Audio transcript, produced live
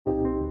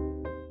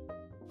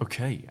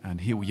Okay, and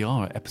here we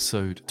are at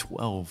episode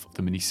 12 of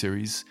the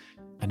mini-series.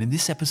 And in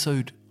this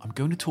episode, I'm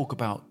going to talk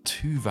about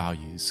two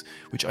values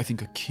which I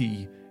think are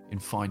key in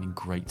finding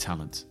great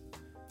talent.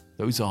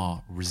 Those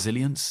are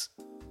resilience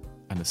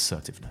and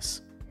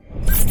assertiveness.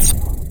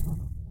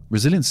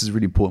 Resilience is a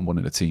really important one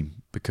in a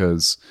team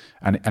because,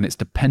 and it's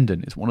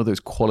dependent, it's one of those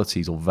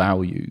qualities or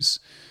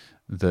values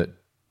that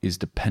is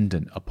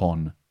dependent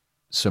upon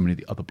so many of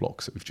the other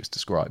blocks that we've just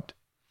described.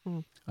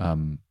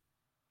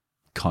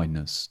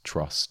 Kindness,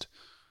 trust,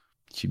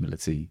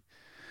 humility.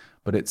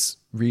 But it's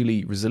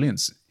really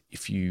resilience.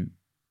 If you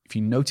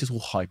notice all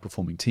high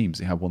performing teams,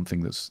 they have one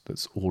thing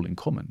that's all in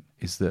common,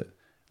 is that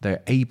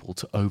they're able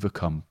to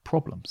overcome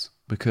problems.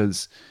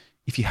 Because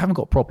if you haven't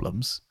got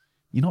problems,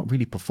 you're not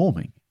really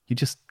performing. You're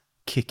just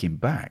kicking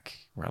back,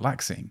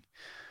 relaxing,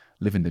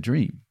 living the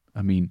dream.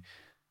 I mean,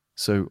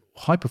 so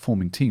high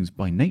performing teams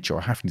by nature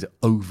are having to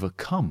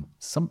overcome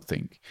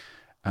something.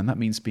 And that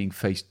means being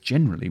faced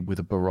generally with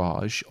a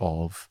barrage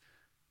of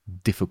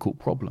difficult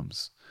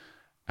problems.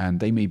 And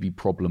they may be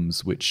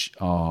problems which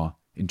are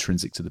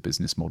intrinsic to the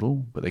business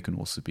model, but they can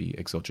also be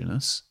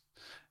exogenous.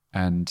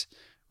 And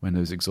when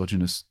those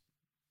exogenous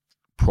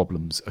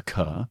problems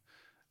occur,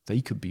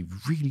 they could be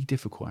really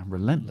difficult and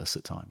relentless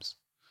at times.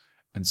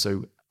 And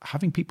so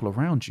having people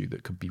around you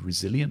that could be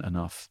resilient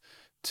enough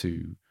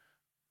to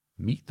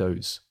meet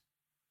those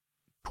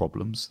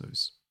problems,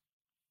 those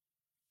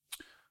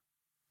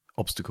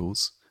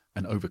obstacles,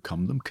 and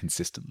overcome them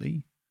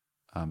consistently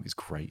is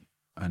great.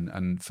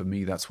 And for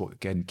me, that's what,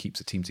 again, keeps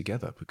a team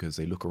together, because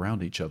they look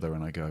around each other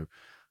and I go,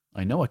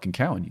 I know I can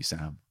count on you,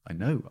 Sam. I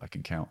know I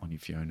can count on you,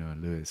 Fiona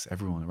and Lewis,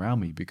 everyone around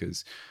me,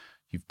 because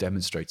you've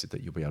demonstrated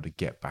that you'll be able to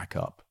get back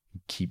up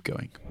and keep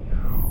going.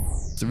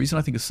 So the reason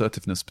I think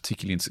assertiveness,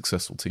 particularly in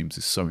successful teams,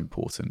 is so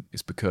important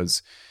is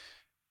because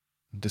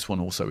this one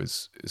also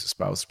is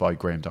espoused by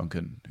Graham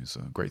Duncan, who's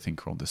a great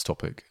thinker on this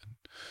topic.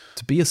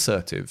 To be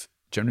assertive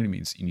generally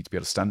means you need to be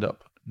able to stand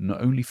up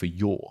not only for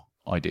your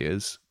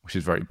ideas, which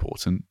is very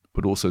important,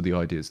 but also the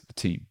ideas of the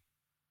team.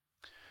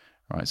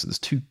 All right, so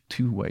there's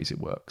two ways it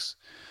works.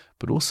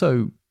 But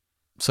also,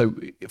 so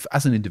if,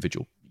 as an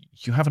individual,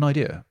 you have an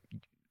idea,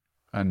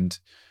 and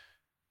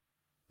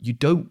you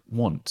don't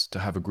want to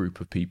have a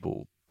group of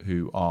people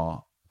who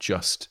are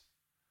just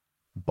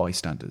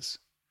bystanders,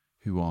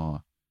 who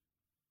are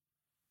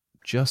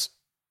just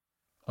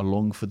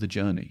along for the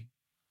journey,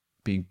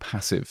 being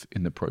passive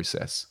in the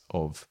process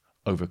of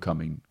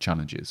overcoming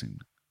challenges and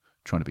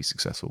trying to be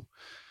successful.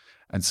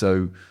 And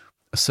so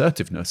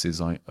assertiveness is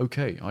like,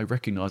 okay, I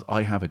recognize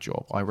I have a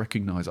job. I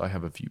recognize I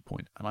have a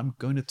viewpoint, and I'm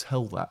going to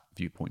tell that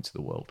viewpoint to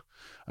the world,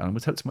 and I'm going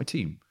to tell it to my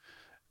team,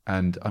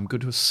 and I'm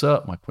going to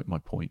assert my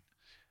point.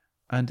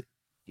 And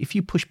if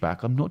you push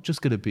back, I'm not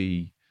just going to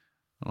be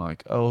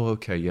like, oh,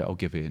 okay, yeah, I'll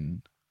give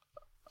in,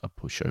 a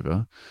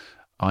pushover.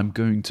 I'm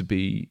going to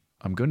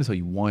tell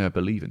you why I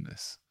believe in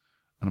this,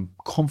 and I'm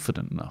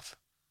confident enough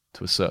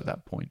to assert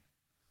that point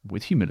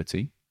with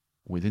humility,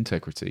 with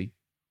integrity,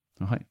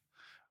 all right?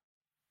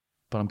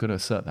 But I'm going to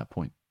assert that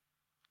point.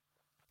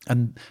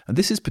 And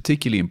this is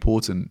particularly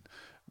important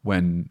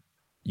when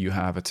you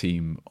have a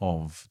team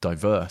of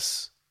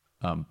diverse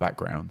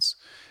backgrounds,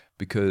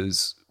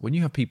 because when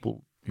you have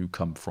people who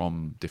come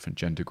from different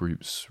gender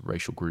groups,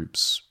 racial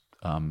groups,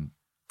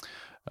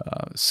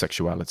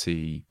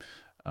 sexuality,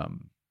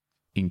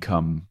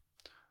 income,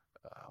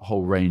 a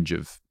whole range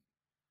of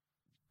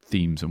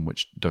themes on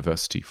which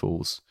diversity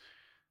falls,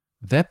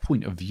 their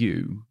point of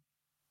view,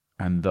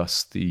 and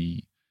thus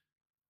the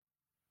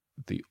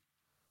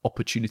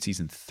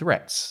opportunities and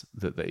threats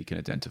that they can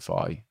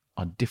identify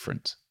are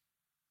different,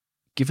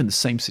 given the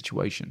same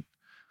situation.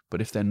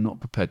 But if they're not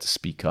prepared to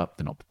speak up,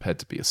 they're not prepared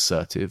to be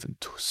assertive and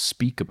to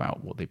speak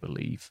about what they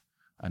believe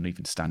and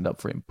even stand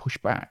up for it and push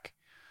back,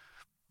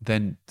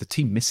 then the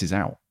team misses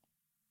out.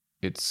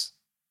 It's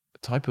a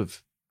type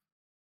of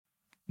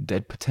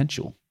dead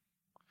potential.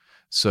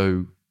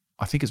 So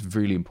I think it's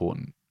really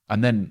important.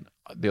 And then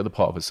the other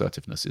part of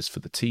assertiveness is for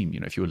the team. You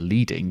know, if you're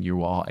leading,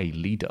 you are a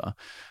leader.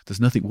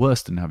 There's nothing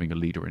worse than having a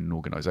leader in an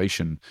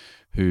organization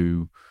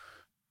who,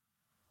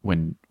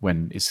 when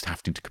is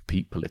having to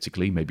compete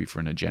politically, maybe for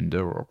an agenda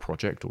or a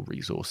project or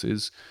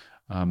resources,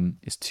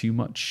 is too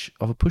much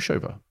of a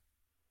pushover.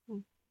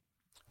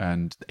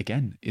 And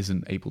again,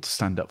 isn't able to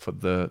stand up for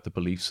the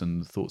beliefs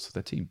and the thoughts of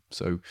their team.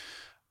 So,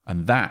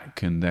 and that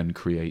can then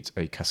create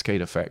a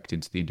cascade effect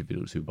into the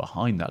individuals who are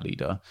behind that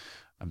leader,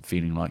 and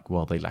feeling like,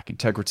 well, they lack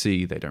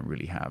integrity, they don't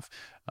really have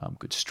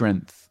good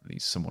strength,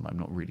 he's someone I'm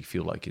not really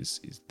feel like is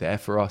there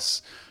for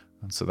us.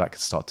 And so that can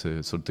start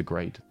to sort of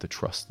degrade the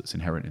trust that's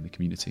inherent in the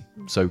community.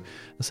 So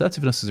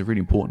assertiveness is a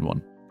really important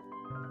one.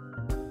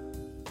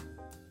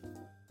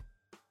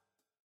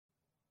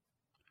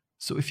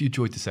 So if you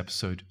enjoyed this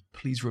episode,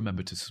 please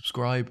remember to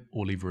subscribe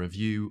or leave a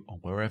review on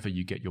wherever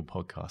you get your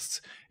podcasts.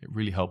 It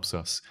really helps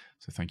us,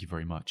 so thank you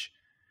very much.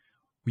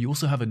 We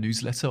also have a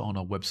newsletter on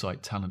our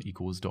website,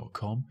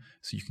 talentequals.com,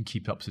 so you can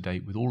keep up to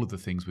date with all of the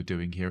things we're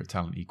doing here at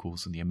Talent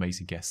Equals and the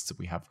amazing guests that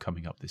we have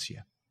coming up this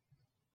year.